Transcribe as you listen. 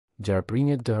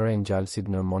Gjarprinjët dëhërejnë Ngjalësit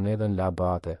në Monedhën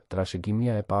Labëate,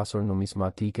 Trashëgimia e pasur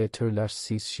numismatike të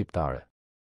Lashtësisë shqiptare.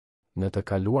 Në të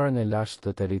kaluarën e lashtë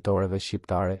të territoreve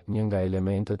shqiptare, një nga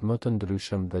elementet më të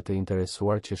ndryshëm dhe të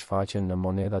interesuar që shfaqen në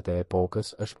monedhat e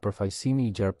epokës është përfaqësimi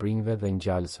i gjarprinjve dhe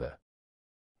ngjallësve.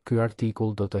 Ky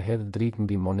artikull do të hedhë dritë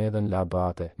mbi Monedhën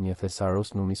Labëate, një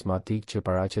thesaros numismatik që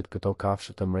paraqet këto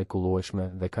kafshë të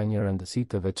mrekullueshme dhe ka një rëndësi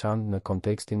të veçantë në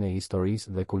kontekstin e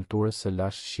historisë dhe kulturës së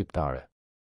lashtë shqiptare.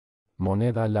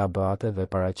 Monedha Labëate dhe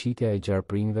paraqitja e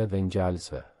gjarprinjve dhe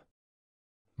ngjallësve.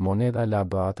 Monedha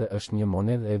Labëate është një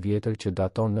monedhë e vjetër që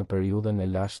daton në periudhën e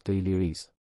lashtë të Ilirisë.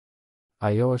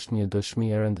 Ajo është një dëshmi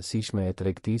e rëndësishme e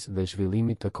tregtisë dhe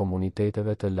zhvillimit të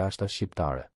komuniteteve të lashta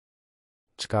shqiptare.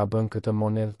 Çka bën këtë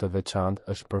monedhë të veçantë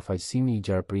është përfaqësimi i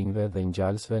gjarprinjve dhe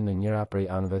ngjallësve në njëra prej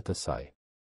anëve të saj.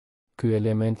 Ky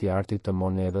element i artit të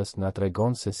monedhës na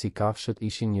tregon se si kafshët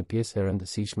ishin një pjesë e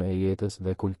rëndësishme e jetës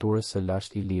dhe kulturës së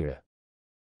lashtë ilire.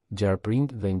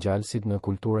 Gjarprinjt dhe ngjallësit në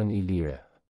kulturën ilire.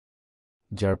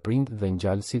 Gjarprinjt dhe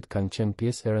ngjallësit kanë qenë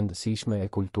pjesë e rëndësishme e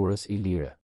kulturës ilire.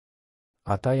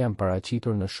 Ata janë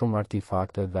paraqitur në shumë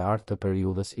artefakte dhe art të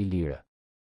periudhës ilire.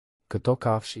 Këto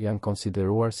kafshë janë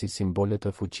konsideruar si simbole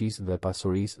të fuqisë dhe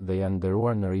pasurisë dhe janë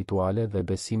nderuar në rituale dhe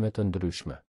besime të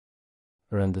ndryshme.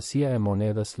 Rëndësia e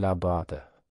monedhës Labëate.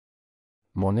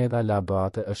 Monedha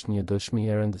Labëate është një dëshmi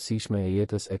e rëndësishme e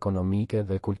jetës ekonomike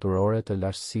dhe kulturore të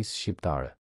Lashtësisë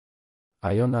shqiptare.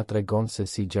 Ajo na tregon se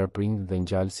si gjarprinjt dhe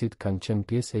ngjallësit kanë qenë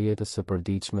pjesë e jetës së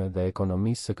përditshme dhe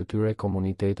ekonomisë së këtyre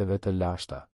komuniteteve të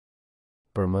lashta.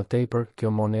 Për më tepër,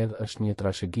 kjo monedhë është një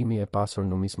trashëgimi e pasur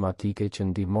numismatike që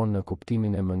ndihmon në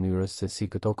kuptimin e mënyrës se si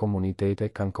këto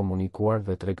komunitete kanë komunikuar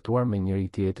dhe tregtuar me njëri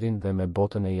tjetrin dhe me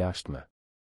botën e jashtme.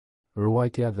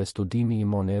 Ruajtja dhe studimi i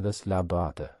monedhës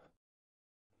Labëate.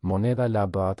 Monedha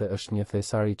Labëate është një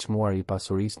thesar i çmuar i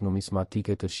pasurisë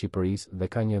numismatike të Shqipërisë dhe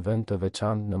ka një vend të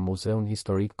veçantë në Muzeun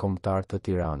Historik Kombëtar të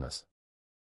Tiranës.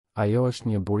 Ajo është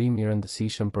një burim i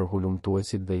rëndësishëm për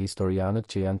hulumtuesit dhe historianët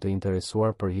që janë të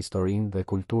interesuar për historinë dhe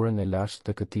kulturën e lashtë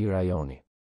të këtij rajoni.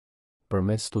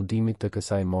 Përmes studimit të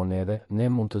kësaj monedhe, ne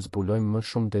mund të zbulojmë më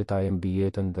shumë detaje mbi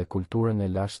jetën dhe kulturën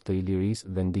e lashtë të Ilirisë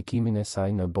dhe ndikimin e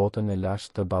saj në botën e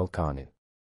lashtë të Ballkanit.